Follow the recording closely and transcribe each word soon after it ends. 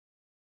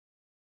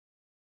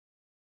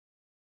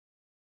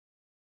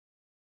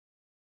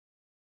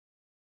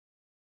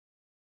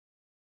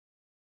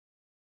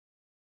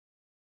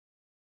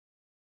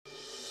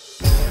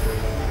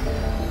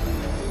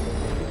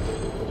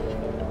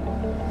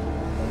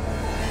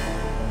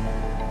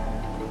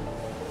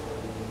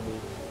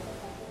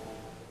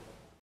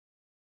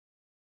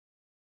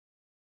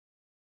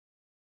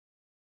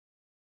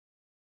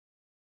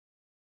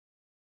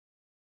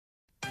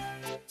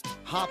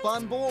Hop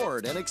on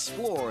board and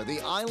explore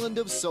the island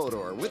of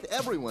Sodor with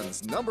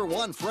everyone's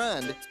 #1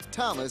 friend,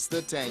 Thomas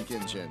the Tank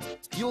Engine.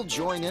 You'll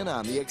join in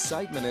on the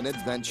excitement and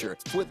adventure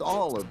with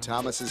all of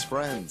Thomas's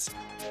friends.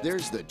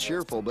 There's the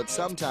cheerful but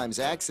sometimes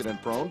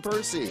accident-prone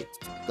Percy,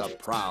 the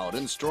proud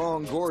and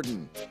strong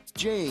Gordon,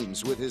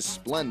 James with his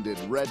splendid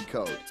red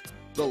coat,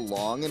 the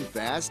long and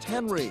fast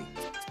Henry,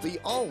 the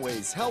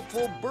always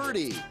helpful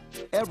Bertie,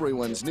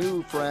 everyone's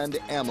new friend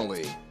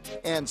Emily,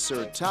 and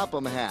Sir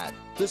Topham Hatt,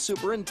 the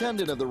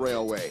superintendent of the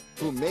railway,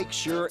 who makes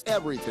sure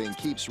everything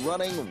keeps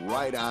running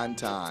right on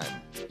time.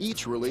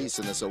 Each release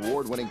in this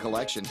award-winning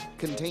collection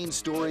contains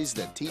stories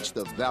that teach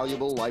the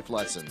valuable life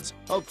lessons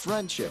of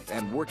friendship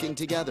and working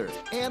together,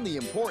 and the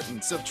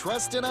importance of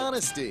trust and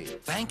honesty.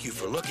 Thank you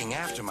for looking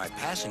after my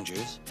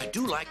passengers. I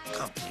do like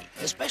company,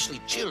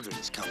 especially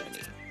children's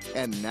company.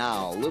 And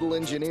now, little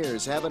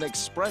engineers have an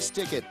express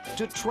ticket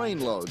to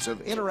trainloads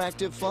of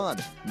interactive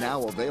fun,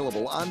 now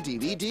available on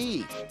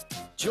DVD.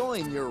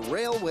 Join your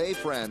railway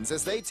friends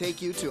as they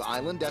take you to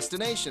island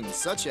destinations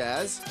such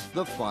as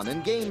the Fun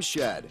and Games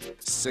Shed,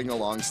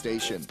 Sing-Along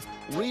Station,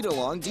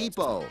 Read-Along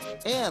Depot,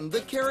 and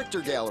the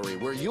Character Gallery,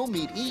 where you'll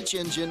meet each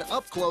engine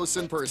up close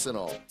and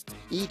personal.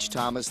 Each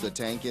Thomas the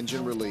Tank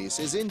Engine release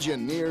is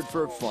engineered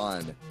for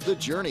fun. The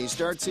journey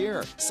starts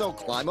here, so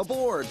climb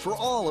aboard for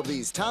all of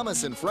these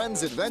Thomas and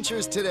Friends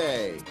adventures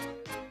today.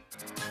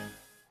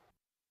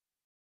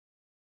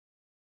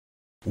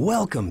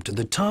 Welcome to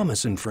the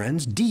Thomas and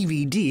Friends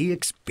DVD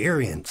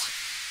experience.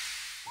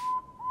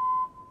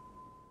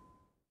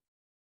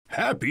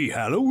 Happy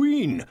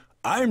Halloween!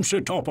 I'm Sir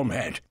Topham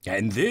Hatt,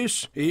 and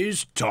this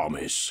is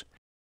Thomas.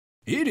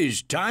 It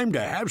is time to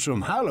have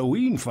some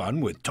Halloween fun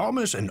with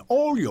Thomas and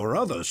all your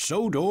other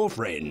Sodor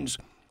friends.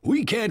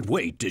 We can't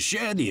wait to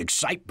share the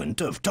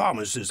excitement of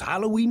Thomas's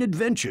Halloween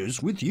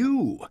adventures with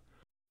you.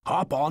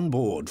 Hop on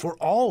board for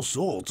all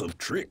sorts of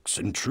tricks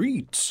and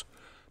treats.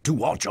 To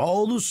watch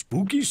all the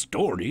spooky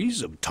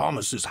stories of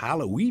Thomas's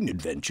Halloween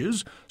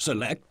adventures,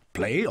 select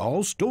Play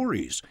All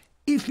Stories.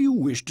 If you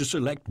wish to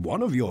select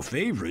one of your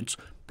favorites,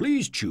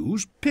 please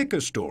choose Pick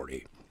a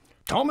Story.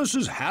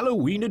 Thomas's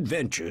Halloween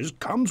Adventures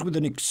comes with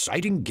an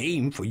exciting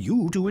game for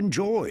you to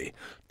enjoy.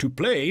 To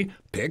play,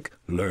 pick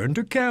Learn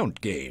to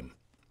Count game.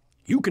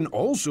 You can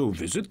also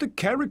visit the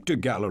Character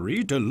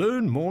Gallery to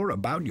learn more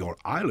about your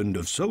Island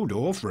of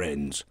Sodor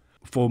friends.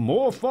 For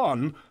more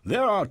fun,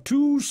 there are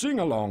 2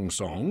 sing-along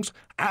songs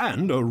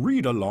and a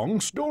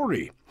read-along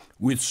story.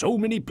 With so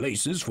many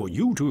places for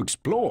you to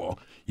explore,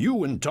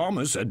 you and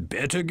Thomas had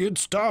better get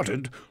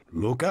started.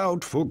 Look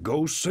out for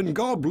ghosts and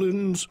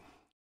goblins.